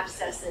brain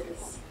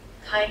abscesses.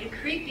 Kind of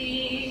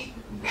creepy,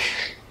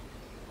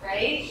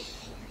 right?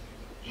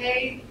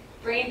 Okay?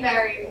 Brain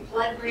barrier,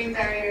 blood-brain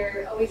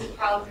barrier, always a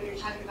problem when you're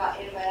talking about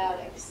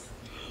antibiotics.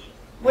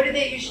 What do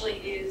they usually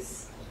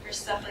use for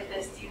stuff like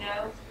this? Do you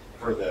know?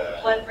 For the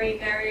Blood-brain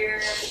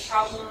barrier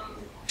problem?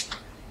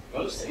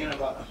 most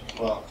antibiotics,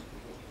 well,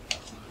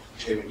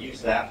 they would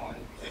use that one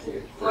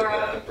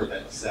for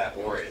prevent Staph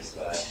aureus,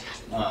 but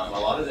a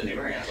lot of the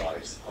newer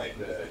antibiotics, like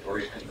the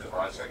Doripenem, the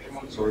broad spectrum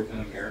ones,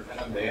 Doripenem,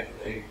 Mirapenem,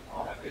 they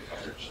all have good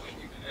coverage, like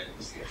even in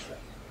CSF.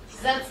 So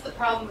that's the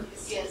problem with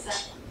the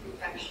CSF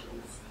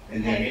infections.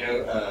 And then,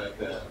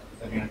 the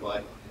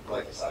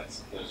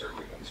aminoglycosides, those are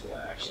good ones for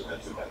that, actually.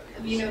 That's a better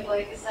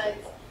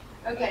Aminoglycosides.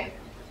 Okay.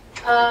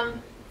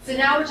 So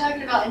now we're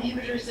talking about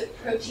inhibitors of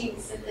protein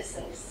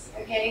synthesis,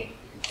 okay?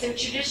 So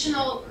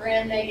traditional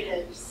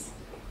gram-negatives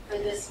for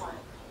this one,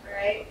 all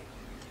right?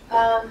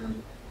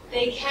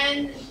 They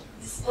can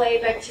display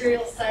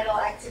bactericidal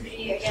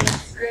activity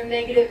against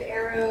gram-negative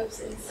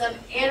aerobes and some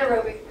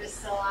anaerobic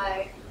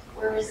bacilli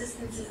where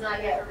resistance has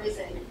not yet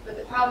arisen. But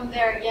the problem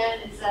there,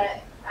 again, is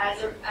that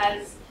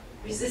as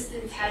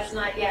resistance has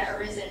not yet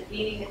arisen,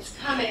 meaning it's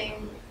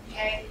coming,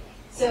 okay?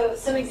 So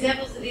some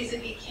examples of these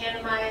would be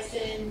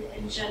kanamycin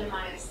and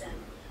gentamicin.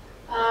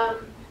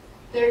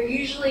 They're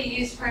usually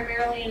used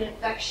primarily in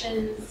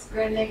infections,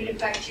 gram-negative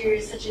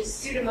bacteria such as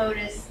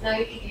Pseudomonas. Now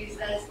you could use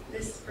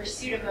this for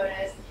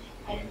Pseudomonas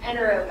and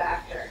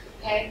Enterobacter.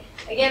 Okay,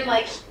 again,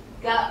 like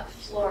gut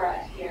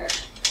flora here.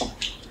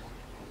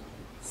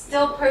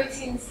 Still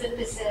protein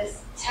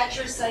synthesis,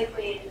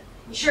 tetracycline.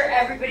 I'm sure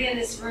everybody in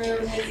this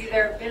room has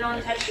either been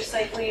on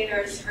tetracycline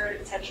or has heard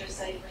of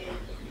tetracycline.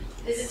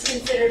 This is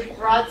considered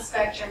broad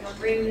spectrum. I'm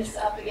bringing this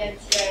up again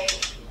today.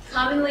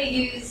 Commonly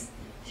used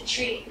to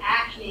treat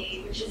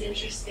acne, which is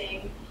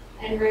interesting,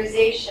 and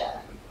rosacea,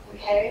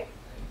 okay?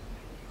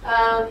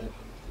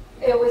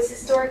 It was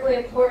historically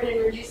important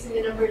in reducing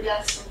the number of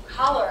deaths from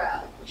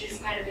cholera, which is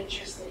kind of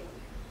interesting.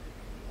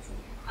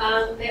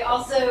 They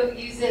also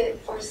use it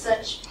for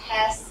such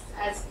pests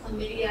as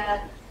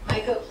chlamydia,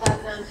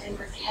 mycoplasma, and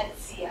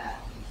rickettsia.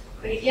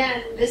 But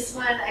again, this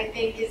one I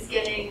think is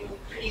getting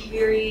pretty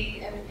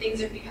weary, and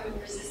things are becoming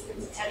resistant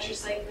to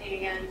tetracycline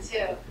again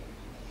too.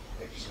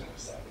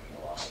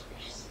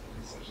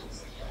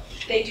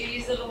 They do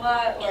use it a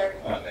lot, or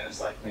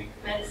metacycline.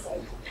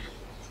 Metacycline.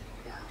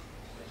 Yeah.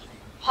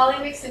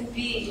 Polymyxin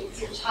B is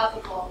your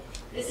topical.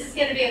 This is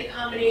going to be a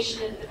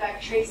combination of the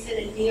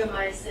bactracin and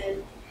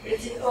neomycin.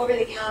 It's an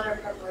over-the-counter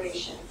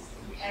preparation.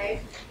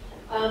 Okay.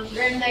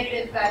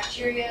 Gram-negative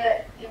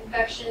bacteria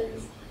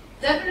infections,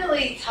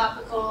 definitely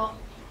topical.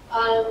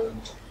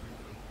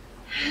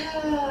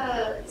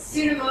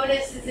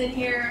 Pseudomonas is in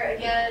here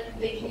again.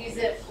 They can use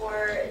it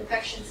for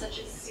infections such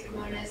as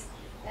Pseudomonas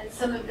and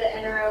some of the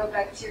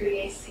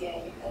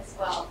Enterobacteriaceae as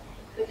well.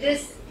 But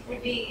this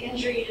would be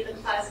injury to the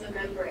plasma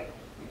membrane,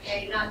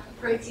 okay, not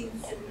protein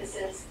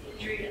synthesis,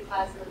 injury to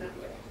plasma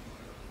membrane.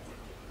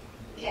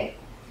 Okay,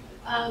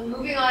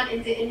 moving on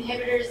into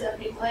inhibitors of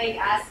nucleic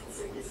acid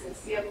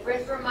synthesis. You have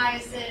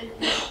erythromycin,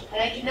 and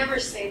I can never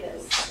say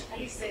this. How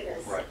do you say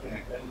this? Right.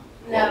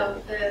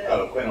 No,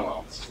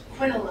 Quinolones.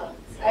 Quinolones.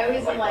 I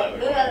always am like,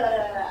 blah, blah,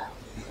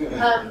 blah,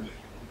 blah.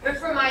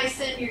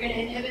 Erythromycin, you're going to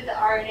inhibit the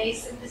RNA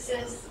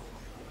synthesis.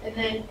 And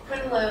then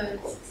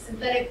quinolones,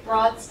 synthetic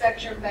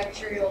broad-spectrum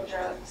bacterial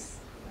drugs.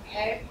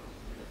 Okay.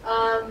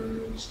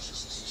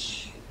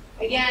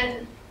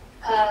 Again,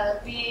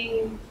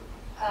 being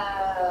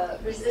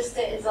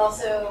resistant is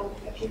also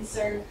a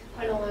concern for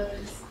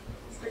quinolones,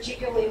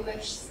 particularly with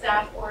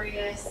Staph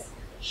aureus,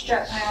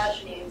 strep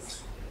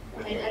pyogenes,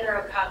 and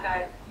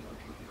enterococci.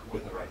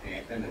 With the right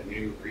hand, and the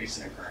new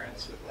recent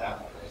occurrence with that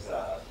one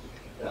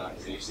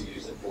is they used to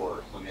use it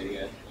for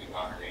chlamydia and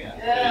gonorrhea.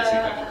 It's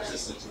becoming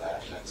resistant to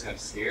that, and that's kind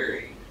of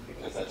scary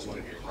because that's one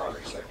of your broader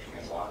spectrum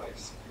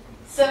antibiotics.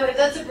 So if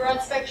that's a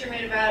broad spectrum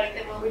antibiotic,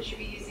 then what would you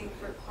be using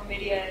for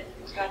chlamydia and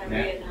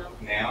gonorrhea now?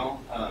 Now,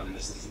 and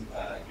this is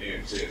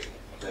new too,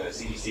 the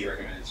CDC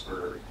recommends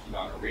for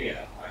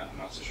gonorrhea, I'm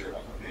not so sure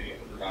about chlamydia,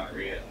 but for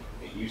gonorrhea,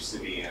 it used to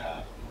be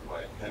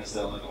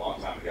penicillin a long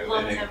time ago.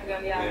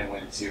 Yeah. Then it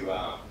went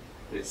to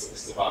it's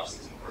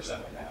cefoxyzin for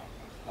 7 now.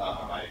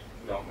 I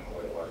don't know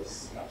what it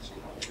was. Not too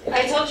long ago.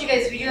 I told you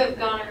guys we do have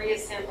gonorrhea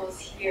samples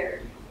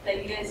here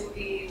that you guys will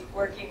be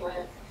working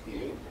with.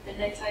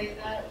 Didn't I tell you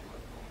that?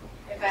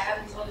 If I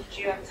haven't told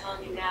you, I'm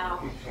telling you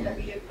now that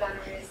we do have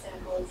gonorrhea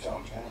samples.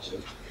 Don't catch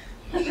it.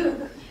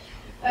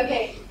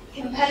 Okay,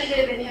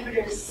 competitive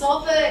inhibitors.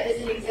 Sulfa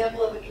is an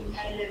example of a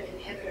competitive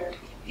inhibitor.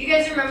 If you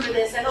guys remember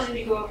this, I don't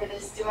need to go over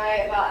this, do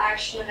I? About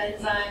action of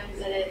enzymes,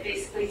 and it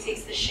basically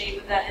takes the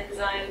shape of that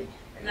enzyme,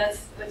 and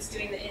that's what's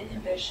doing the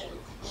inhibition.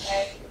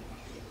 Okay.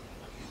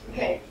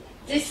 Okay.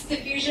 This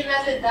diffusion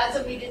method, that's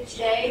what we did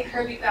today.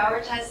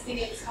 Kirby-Bauer testing,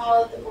 it's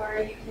called, or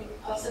you can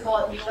also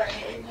call it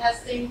Mueller-Hinton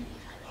testing.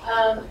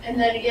 And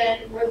then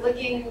again, we're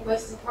looking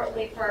most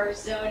importantly for our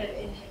zone of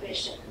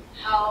inhibition.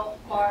 How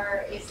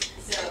far is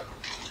the zone?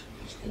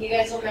 And you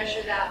guys will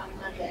measure that on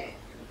Monday.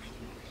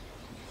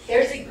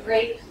 There's a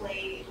great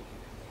plate,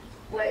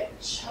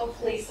 which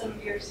hopefully some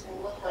of yours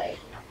will look like.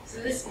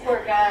 So this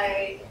poor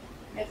guy,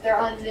 if they're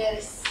on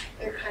this,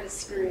 they're kind of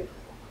screwed.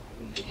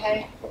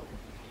 Okay?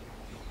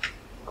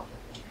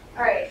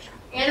 All right,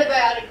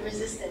 antibiotic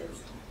resistance.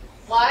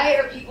 Why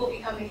are people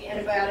becoming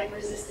antibiotic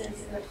resistant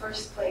in the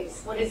first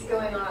place? What is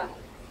going on?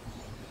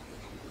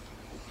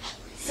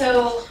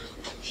 So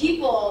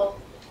people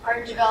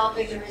aren't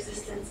developing the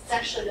resistance, it's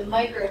actually the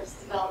microbes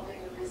developing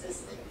the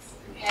resistance,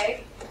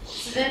 okay?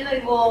 So then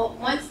they will,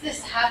 once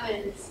this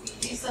happens,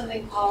 you do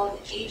something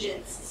called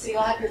agents. So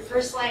you'll have your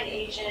first line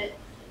agent,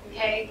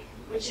 okay,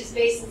 which is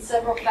based on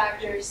several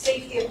factors.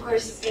 Safety, of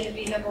course, is going to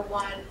be number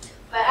one.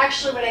 But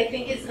actually what I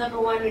think is number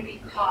one would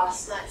be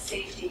cost, not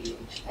safety,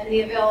 and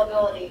the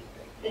availability.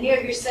 Then you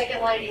have your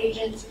second line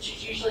agents, which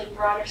is usually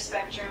broader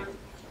spectrum,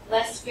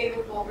 less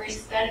favorable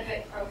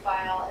risk-benefit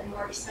profile, and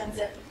more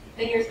expensive.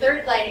 Then your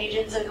third line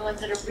agents are the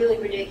ones that are really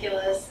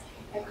ridiculous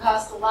and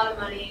cost a lot of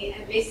money,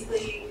 and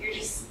basically you're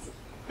just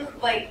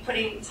like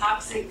putting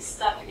toxic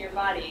stuff in your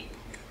body.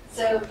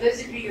 So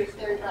those would be your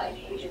third line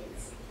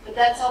agents. But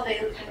that's how they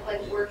kind of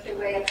like work their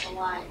way up the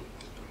line.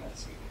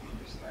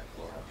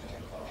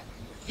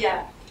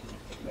 Yeah.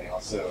 They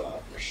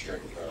also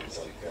restrict drugs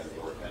like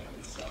Norepinephrine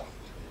and stuff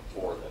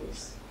for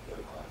those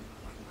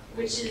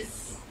Which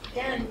is,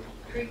 again,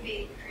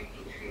 creepy.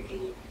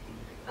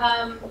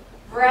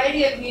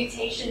 Variety of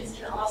mutations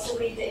can also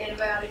lead to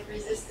antibiotic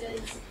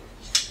resistance.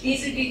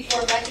 These would be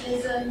 4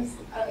 mechanisms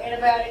of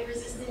antibiotic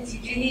resistance.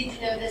 You do need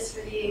to know this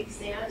for the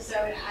exam, so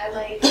I would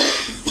highlight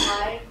this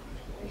slide.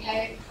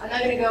 Okay, I'm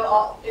not going to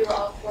go through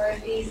all 4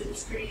 of these.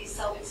 It's pretty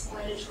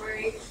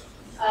self-explanatory.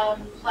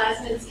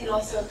 Plasmids can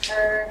also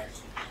occur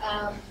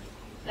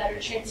that are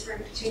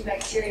transferred between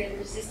bacteria, and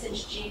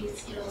resistance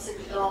genes can also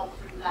develop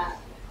from that.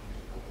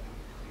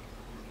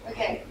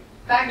 Okay,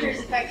 factors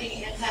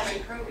affecting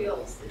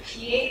antimicrobials. The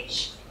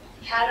pH,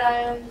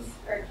 cations,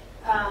 or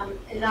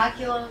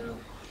inoculum,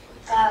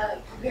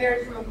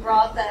 prepared from a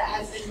broth that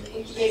has been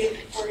incubated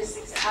for 4 to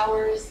 6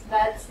 hours.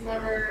 That's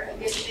never a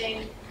good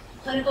thing.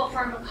 Clinical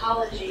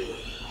pharmacology,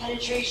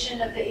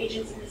 penetration of the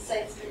agents into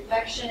sites of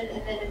infection,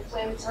 and then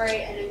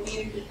inflammatory and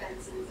immune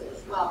defenses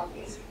as well.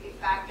 These would be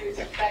factors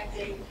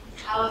affecting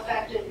how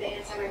effective the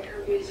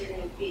antimicrobials are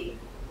going to be.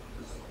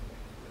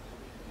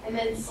 And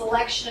then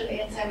selection of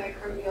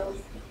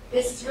antimicrobials.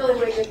 This is really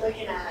what you're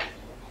looking at.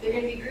 They're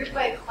going to be grouped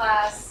by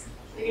class.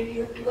 They're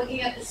going to be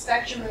looking at the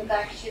spectrum of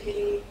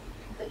activity,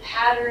 the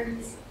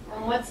patterns,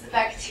 and what's the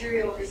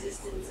bacterial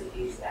resistance of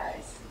these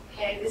guys.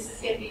 Okay, this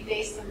is going to be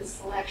based on the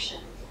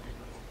selection,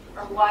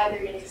 or why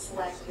they're getting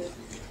selected.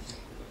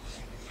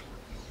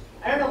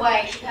 I don't know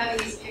why I keep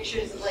having these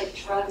pictures of like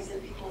drugs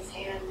in people's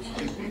hands.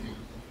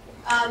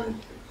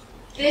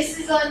 This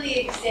is on the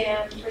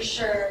exam for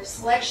sure.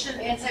 Selection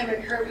of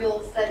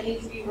antimicrobials that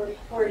need to be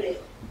reported.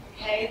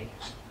 Okay,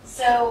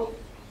 so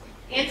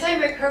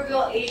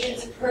antimicrobial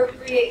agents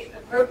appropriate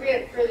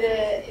for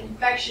the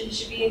infection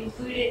should be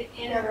included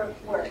in a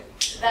report.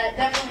 So that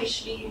definitely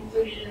should be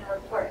included in a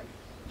report.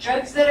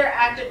 Drugs that are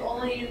active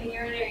only in the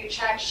urinary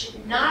tract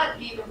should not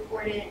be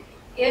reported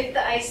if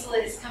the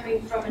isolate is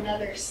coming from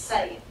another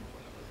site.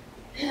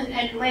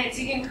 And Lance,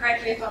 you can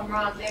correct me if I'm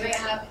wrong, they may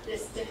have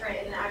this different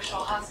in the actual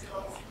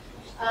hospitals.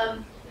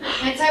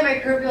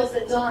 Antimicrobials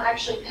that don't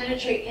actually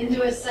penetrate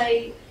into a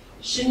site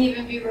shouldn't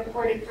even be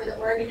reported for the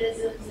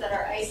organisms that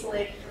are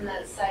isolated from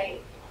that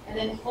site. And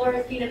then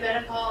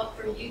chloramphenicol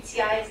for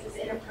UTIs is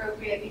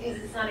inappropriate because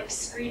it's not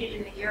excreted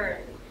in the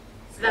urine.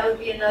 So that would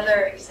be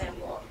another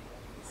example.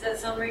 Does that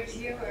sound right to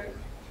you? Or?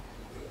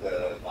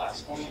 The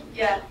last one?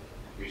 Yeah.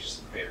 We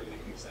just barely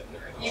use that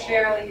there. You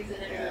barely use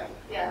it anymore.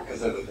 Yeah.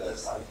 Because of the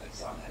side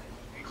effects on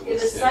it. Yeah, the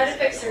side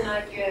effects are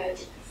not good.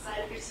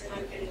 Side effects are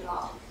not good at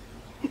all.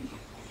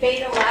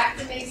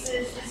 Beta-lactamases,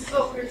 this is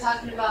what we were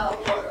talking about a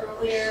little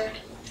earlier.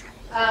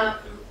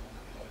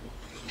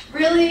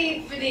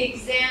 Really, for the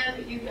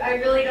exam, I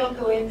really don't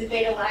go into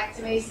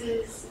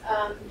beta-lactamases.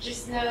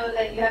 Just know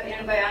that you have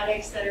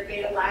antibiotics that are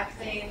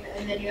beta-lactam,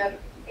 and then you have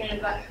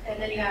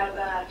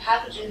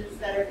pathogens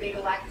that are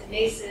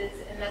beta-lactamases,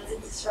 and that's a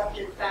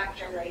disruptive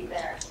factor right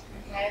there.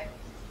 Okay.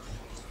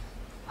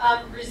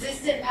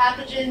 Resistant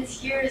pathogens.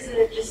 Here is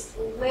just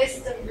a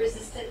list of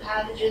resistant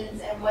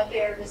pathogens and what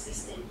they are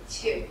resistant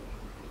to.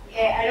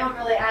 Okay, I don't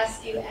really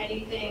ask you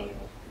anything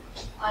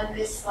on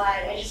this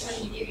slide. I just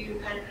wanted to give you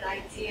kind of an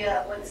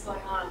idea of what's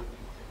going on.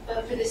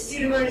 But for the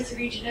Pseudomonas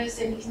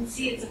aeruginosa, you can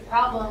see it's a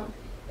problem.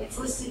 It's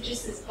listed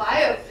just as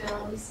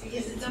biofilms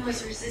because it's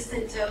almost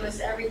resistant to almost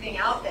everything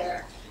out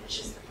there, which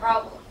is the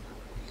problem.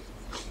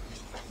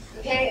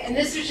 Okay, and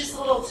this was just a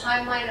little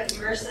timeline of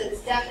MRSA.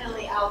 It's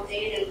definitely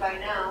outdated by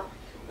now.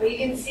 But you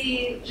can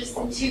see just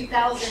in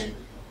 2000,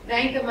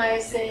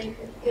 vancomycin,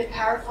 the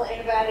powerful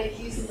antibiotic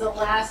used as a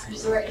last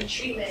resort in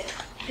treatment.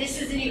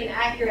 This isn't even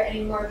accurate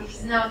anymore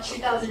because now in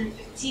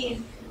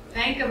 2015,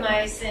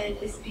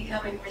 vancomycin is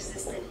becoming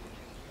resistant,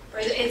 or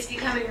it's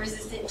becoming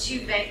resistant to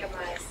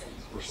vancomycin.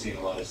 We're seeing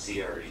a lot of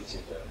CRE to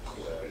the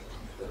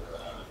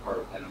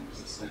carbapenem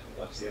resistant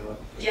Klebsiella.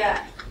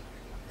 Yeah,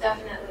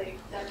 definitely.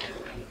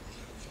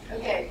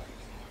 Okay.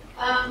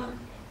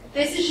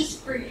 This is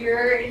just for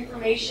your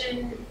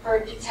information for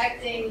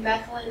detecting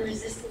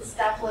methicillin-resistant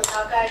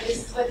staphylococci.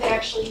 This is what they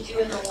actually do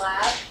in the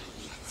lab.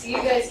 So you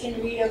guys can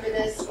read over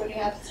this when you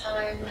have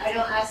time. I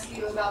don't ask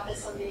you about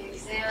this on the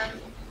exam.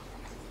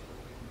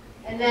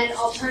 And then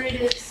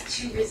alternatives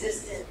to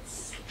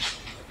resistance.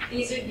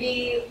 These would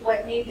be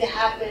what need to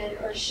happen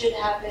or should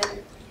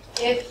happen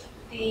if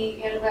the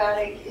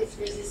antibiotic is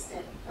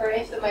resistant or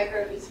if the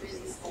microbe is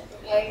resistant,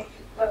 okay?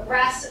 But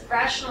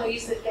rational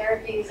use of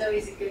therapy is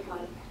always a good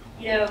one.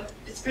 You know, if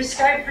it's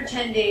prescribed for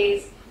 10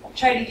 days,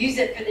 try to use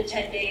it for the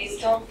 10 days,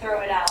 don't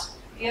throw it out.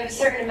 If you have a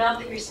certain amount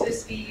that you're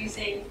supposed to be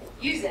using,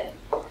 use it.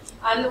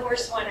 I'm the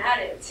worst one at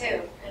it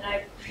too, and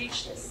I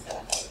preach this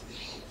stuff.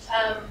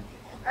 All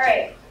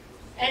right,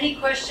 any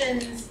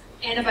questions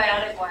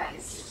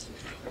antibiotic-wise?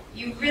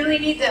 You really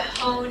need to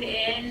hone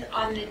in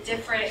on the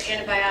different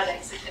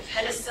antibiotics, like the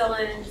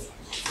penicillins,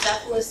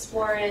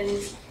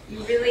 cephalosporins. You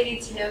really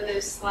need to know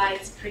those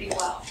slides pretty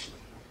well,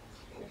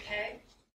 okay?